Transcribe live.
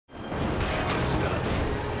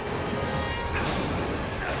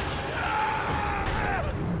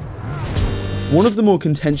One of the more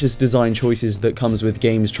contentious design choices that comes with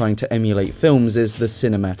games trying to emulate films is the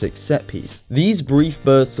cinematic set piece. These brief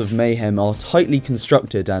bursts of mayhem are tightly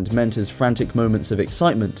constructed and meant as frantic moments of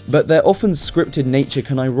excitement, but their often scripted nature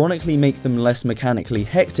can ironically make them less mechanically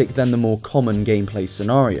hectic than the more common gameplay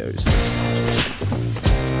scenarios.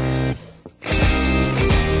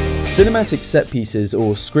 Cinematic set pieces,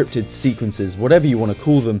 or scripted sequences, whatever you want to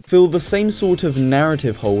call them, fill the same sort of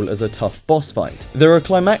narrative hole as a tough boss fight. They're a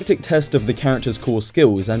climactic test of the character's core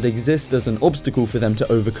skills and exist as an obstacle for them to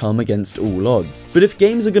overcome against all odds. But if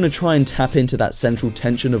games are going to try and tap into that central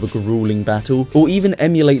tension of a grueling battle, or even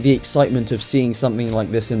emulate the excitement of seeing something like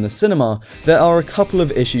this in the cinema, there are a couple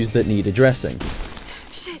of issues that need addressing.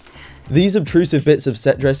 These obtrusive bits of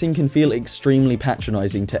set dressing can feel extremely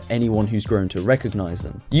patronizing to anyone who's grown to recognize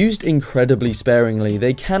them. Used incredibly sparingly,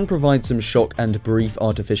 they can provide some shock and brief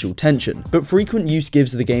artificial tension, but frequent use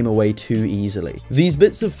gives the game away too easily. These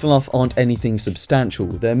bits of fluff aren't anything substantial,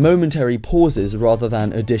 they're momentary pauses rather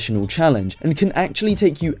than additional challenge, and can actually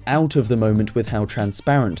take you out of the moment with how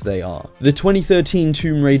transparent they are. The 2013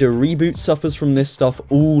 Tomb Raider reboot suffers from this stuff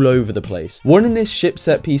all over the place. One in this ship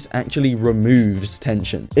set piece actually removes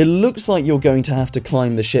tension. It looks like you're going to have to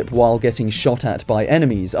climb the ship while getting shot at by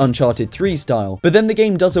enemies, Uncharted 3 style, but then the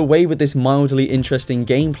game does away with this mildly interesting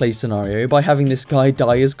gameplay scenario by having this guy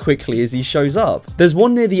die as quickly as he shows up. There's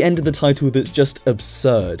one near the end of the title that's just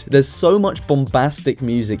absurd. There's so much bombastic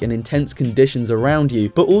music and intense conditions around you,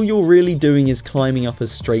 but all you're really doing is climbing up a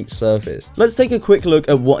straight surface. Let's take a quick look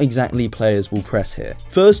at what exactly players will press here.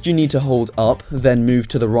 First, you need to hold up, then move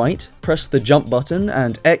to the right, press the jump button,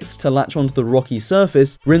 and X to latch onto the rocky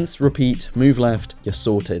surface, rinse, repeat, move left, you're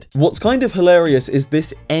sorted. What's kind of hilarious is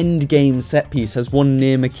this end game set piece has one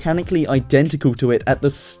near mechanically identical to it at the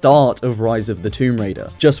start of Rise of the Tomb Raider,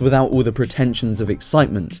 just without all the pretensions of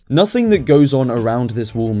excitement. Nothing that goes on around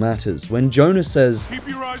this wall matters. When Jonas says, "Keep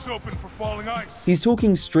your eyes open for falling ice," he's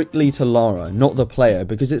talking strictly to Lara, not the player,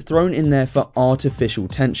 because it's thrown in there for artificial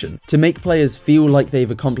tension, to make players feel like they've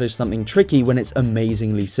accomplished something tricky when it's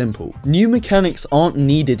amazingly simple. New mechanics aren't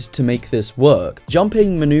needed to make this work.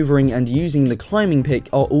 Jumping, maneuvering, and using the climbing pick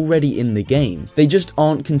are already in the game. They just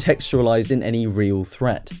aren't contextualized in any real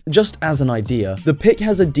threat. Just as an idea, the pick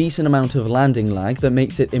has a decent amount of landing lag that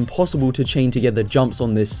makes it impossible to chain together jumps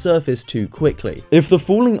on this surface too quickly. If the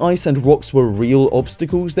falling ice and rocks were real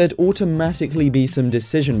obstacles, there'd automatically be some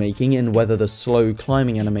decision making in whether the slow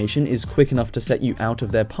climbing animation is quick enough to set you out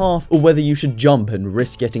of their path, or whether you should jump and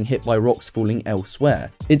risk getting hit by rocks falling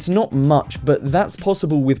elsewhere. It's not much, but that's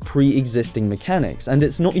possible with pre-existing mechanics, and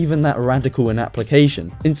it's not even that radical an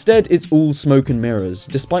application. Instead, it's all smoke and mirrors.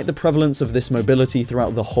 Despite the prevalence of this mobility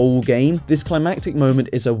throughout the whole game, this climactic moment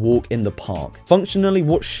is a walk in the park. Functionally,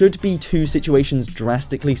 what should be two situations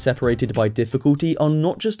drastically separated by difficulty are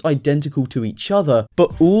not just identical to each other,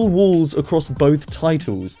 but all walls across both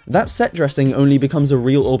titles. That set dressing only becomes a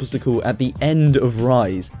real obstacle at the end of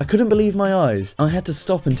Rise. I couldn't believe my eyes. I had to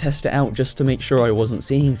stop and test it out just to make sure I wasn't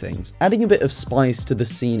seeing things. Adding a bit of spice to the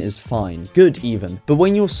scene is fine, good even, but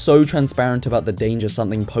when you're so transparent about the danger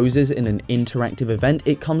something poses in an interactive event,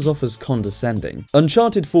 it comes off as condescending.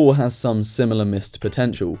 Uncharted 4 has some similar missed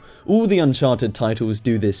potential. All the Uncharted titles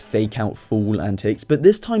do this fake out fool antics, but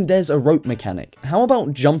this time there's a rope mechanic. How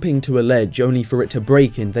about jumping to a ledge only for it to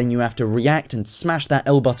break and then you have to react and smash that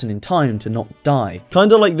L button in time to not die?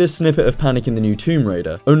 Kinda like this snippet of panic in the new Tomb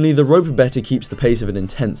Raider, only the rope better keeps the pace of an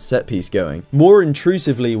intense set piece going. More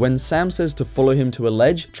intrusively, when Sam says to follow him to a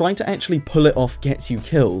ledge, trying to actually pull it off gets you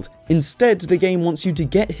killed. Instead, the game wants you to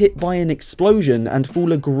get hit by an explosion and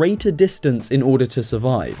fall a greater distance in order to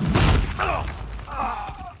survive.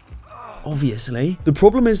 Obviously. The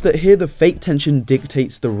problem is that here the fake tension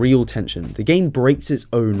dictates the real tension. The game breaks its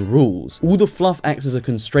own rules. All the fluff acts as a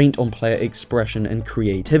constraint on player expression and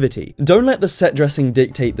creativity. Don't let the set dressing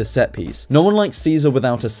dictate the set piece. No one likes Caesar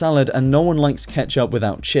without a salad, and no one likes ketchup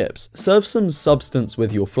without chips. Serve some substance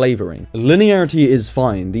with your flavoring. Linearity is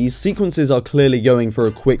fine. These sequences are clearly going for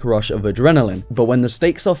a quick rush of adrenaline, but when the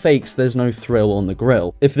stakes are fakes, there's no thrill on the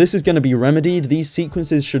grill. If this is going to be remedied, these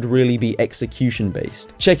sequences should really be execution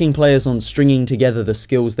based. Checking players on stringing together the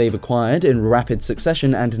skills they've acquired in rapid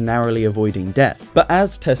succession and narrowly avoiding death. But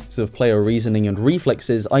as tests of player reasoning and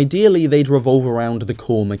reflexes, ideally they'd revolve around the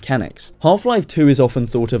core mechanics. Half-Life 2 is often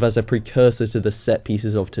thought of as a precursor to the set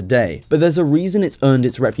pieces of today, but there's a reason it's earned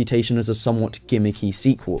its reputation as a somewhat gimmicky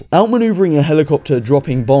sequel. Outmaneuvering a helicopter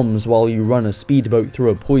dropping bombs while you run a speedboat through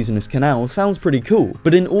a poisonous canal sounds pretty cool,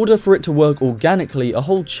 but in order for it to work organically, a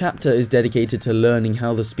whole chapter is dedicated to learning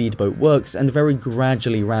how the speedboat works and very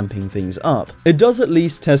gradually ramping things things up. It does at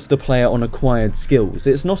least test the player on acquired skills.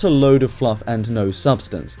 It's not a load of fluff and no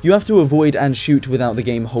substance. You have to avoid and shoot without the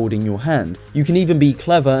game holding your hand. You can even be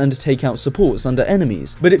clever and take out supports under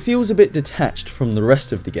enemies, but it feels a bit detached from the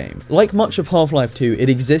rest of the game. Like much of Half-Life 2, it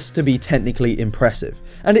exists to be technically impressive,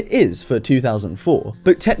 and it is for 2004,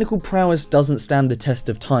 but technical prowess doesn't stand the test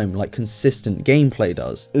of time like consistent gameplay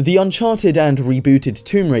does. The Uncharted and rebooted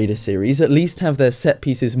Tomb Raider series at least have their set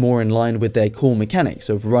pieces more in line with their core mechanics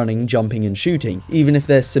of running, jumping and shooting, even if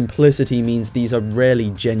their simplicity means these are rarely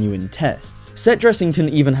genuine tests. Set dressing can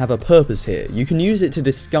even have a purpose here. You can use it to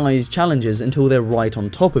disguise challenges until they're right on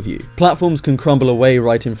top of you. Platforms can crumble away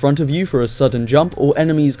right in front of you for a sudden jump, or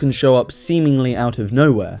enemies can show up seemingly out of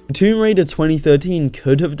nowhere. Tomb Raider 2013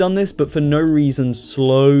 could have done this, but for no reason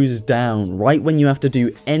slows down right when you have to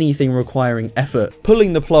do anything requiring effort,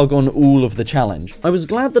 pulling the plug on all of the challenge. I was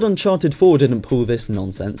glad that Uncharted 4 didn't pull this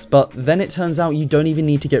nonsense, but then it turns out you don't even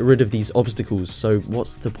need to get rid of these obstacles, so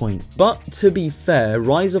what's the point? But to be fair,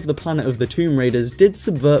 Rise of the Planet of the Tomb Raiders did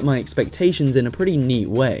subvert my expectations in a pretty neat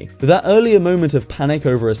way. That earlier moment of panic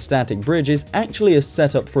over a static bridge is actually a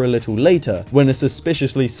setup for a little later, when a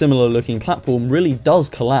suspiciously similar looking platform really does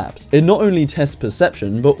collapse. It not only tests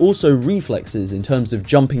perception, but also reflexes in terms of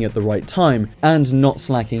jumping at the right time and not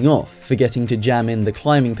slacking off, forgetting to jam in the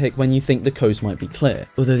climbing pick when you think the coast might be clear.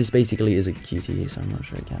 Although this basically is a QTE, so I'm not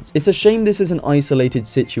sure it counts. It's a shame this is an isolated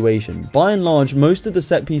situation. By and large, most of the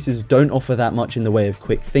set pieces don't offer that much in the way of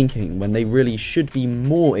quick thinking, when they really should be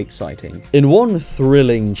more exciting. In one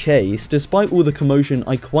thrilling chase, despite all the commotion,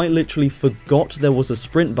 I quite literally forgot there was a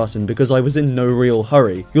sprint button because I was in no real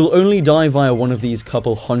hurry. You'll only die via one of these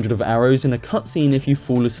couple hundred of arrows in a cutscene if you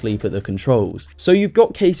fall asleep at the controls. So you've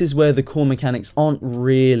got cases where the core mechanics aren't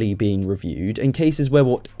really being reviewed, and cases where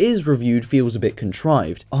what is reviewed feels a bit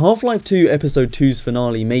contrived. Half-Life 2 Episode 2's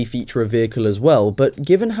finale may feature a vehicle as well, but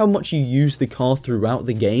given how much you use the car throughout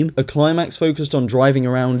the game, a climax focused on driving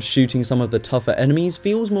around shooting some of the tougher enemies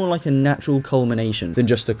feels more like a natural culmination than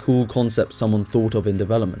just a cool concept someone thought of in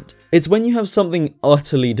development. It's when you have something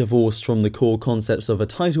utterly divorced from the core concepts of a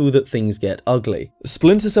title that things get ugly.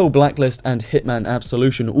 Splinter Cell, Blacklist and Hitman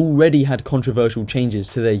Absolution already had controversial changes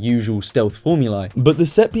to their usual stealth formulae, but the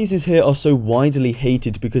set pieces here are so widely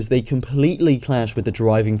hated because they completely clash with the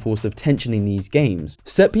driving force of tension in these games.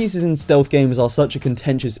 Set pieces in stealth games are such a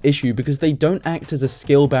contentious issue because they don't act as a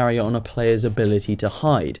skill barrier on a player's ability to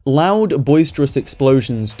hide. Loud, boisterous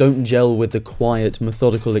explosions don't gel with the quiet,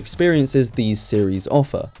 methodical experiences these series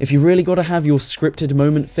offer. If you really gotta have your scripted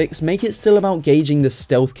moment fix, make it still about gauging the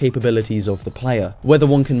stealth capabilities of the player, whether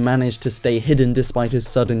one can manage to stay hidden despite a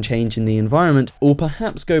sudden change in the environment, or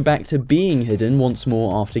perhaps go back to being hidden once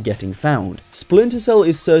more after getting found. Splinter Cell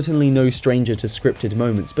is certainly no stranger to scripted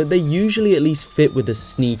moments, but they usually at least fit with the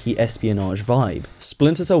sneaky espionage vibe.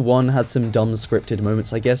 Splinter Cell 1 had some dumb scripted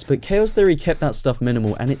moments I guess, but Chaos Theory kept that stuff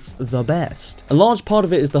minimal and it's the best. A large part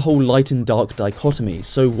of it is the whole light and dark dichotomy,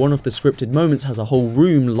 so one of the scripted moments has a whole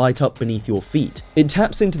room light up beneath your feet. It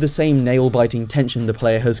taps into the same nail-biting tension the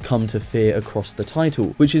player has come to fear across the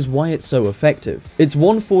title, which is why it's so effective. Its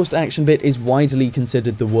one forced action bit is widely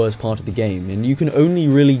considered the worst part of the game, and you can only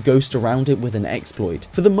really ghost around it with an exploit.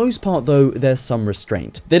 For the most part though, there's some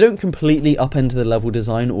restraint. They don't completely upend the level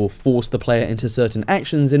design or force the player into certain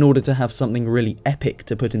actions in order to have something really epic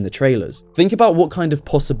to put in the trailers. Think about what kind of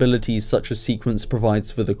possibilities such a sequence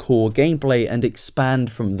provides for the core gameplay and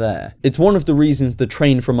expand from there. It's one of the reasons the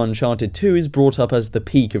train from Uncharted 2 is brought up as the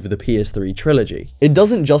peak of the PS3 trilogy. It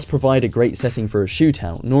doesn't just provide a great setting for a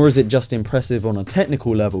shootout, nor is it just impressive on a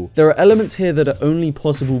technical level. There are elements here that are only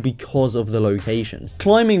possible because of the location.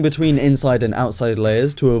 Climbing between inside and outside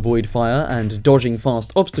layers to avoid fire and dodging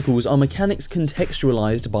fast obstacles are mechanics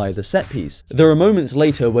contextualized by the set piece. There are moments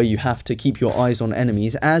later where you have to keep your eyes on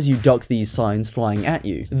enemies as you duck these signs flying at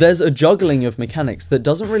you. There's a juggling of mechanics that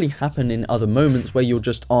doesn't really happen in other moments where you're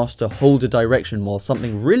just asked to hold a direction while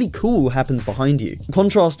something really cool happens behind you.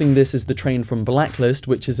 Contrasting this is the train from Blacklist,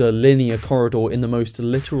 which is a linear corridor in the most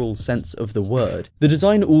literal sense of the word. The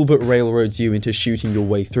design all but railroads you into shooting your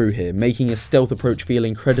way through here, making a stealth approach feel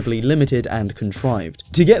incredibly limited and contrived.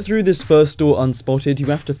 To get through this first door unspotted, you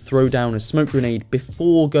have to throw down a smoke grenade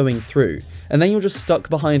before going through, and then you're just stuck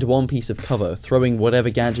behind one piece of cover, throwing whatever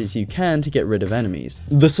gadgets you can to get rid of enemies.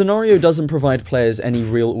 The scenario doesn't provide players any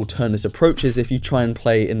real alternate approaches if you try and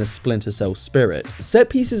play in the Splinter Cell spirit. Set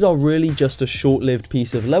pieces are really just a short-lived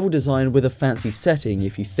piece of level design with a fancy setting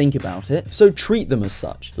if you think about it, so treat them as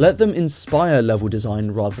such. Let them inspire level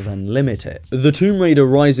design rather than limit it. The Tomb Raider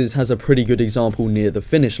Rises has a pretty good example near the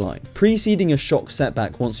finish line. Preceding a shock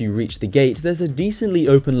setback once you reach the gate, there's a decently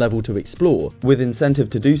open level to explore, with incentive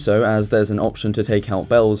to do so as there's an option to take out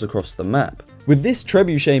bells across the map. With this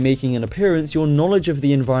trebuchet making an appearance, your knowledge of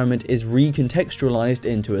the environment is recontextualized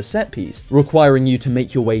into a set piece, requiring you to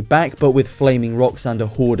make your way back but with flaming rocks and a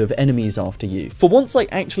horde of enemies after you. For once, I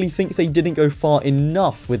actually think they didn't go far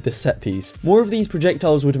enough with the set piece. More of these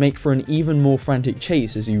projectiles would make for an even more frantic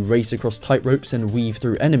chase as you race across tight ropes and weave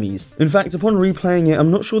through enemies. In fact, upon replaying it,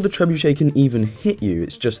 I'm not sure the trebuchet can even hit you,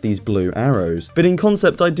 it's just these blue arrows. But in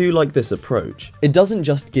concept, I do like this approach. It doesn't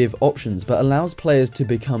just give options, but allows players to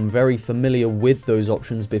become very familiar with those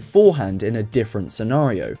options beforehand in a different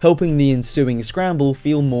scenario, helping the ensuing scramble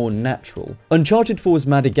feel more natural. Uncharted 4's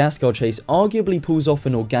Madagascar chase arguably pulls off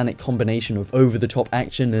an organic combination of over-the-top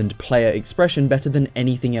action and player expression better than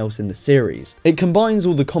anything else in the series. It combines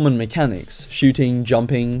all the common mechanics, shooting,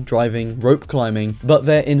 jumping, driving, rope climbing, but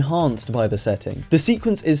they're enhanced by the setting. The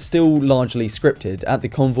sequence is still largely scripted. At the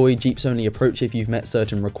convoy, jeeps only approach if you've met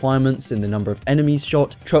certain requirements in the number of enemies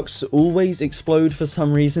shot, trucks always explode for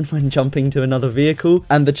some reason when jumping to another vehicle,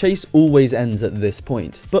 and the chase always ends at this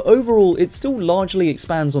point. But overall, it still largely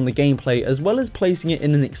expands on the gameplay as well as placing it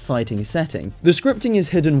in an exciting setting. The scripting is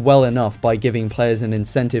hidden well enough by giving players an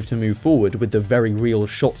incentive to move forward with the very real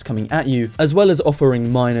shots coming at you, as well as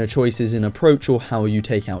offering minor choices in approach or how you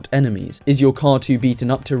take out enemies. Is your car too beaten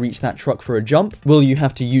up to reach that truck for a jump? Will you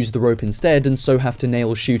have to use the rope instead and so have to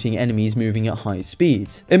nail shooting enemies moving at high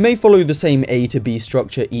speeds? It may follow the same A to B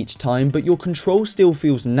structure each time, but your control still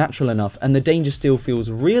feels natural enough and the danger still feels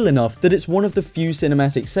real enough that it's one of the few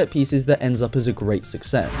cinematic set pieces that ends up as a great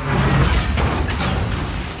success.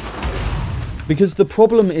 Because the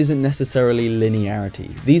problem isn't necessarily linearity.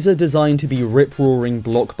 These are designed to be rip-roaring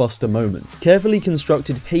blockbuster moments. Carefully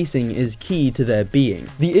constructed pacing is key to their being.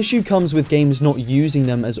 The issue comes with games not using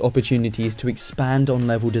them as opportunities to expand on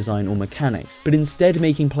level design or mechanics, but instead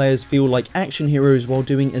making players feel like action heroes while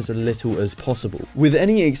doing as little as possible. With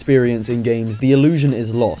any experience in games, the illusion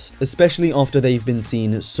is lost, especially after they've been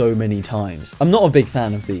seen so many times. I'm not a big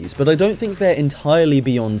fan of these, but I don't think they're entirely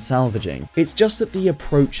beyond salvaging. It's just that the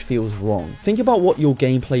approach feels wrong. Think about what your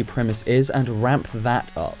gameplay premise is and ramp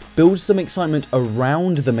that up. Build some excitement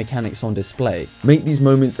around the mechanics on display. Make these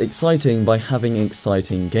moments exciting by having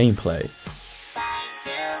exciting gameplay.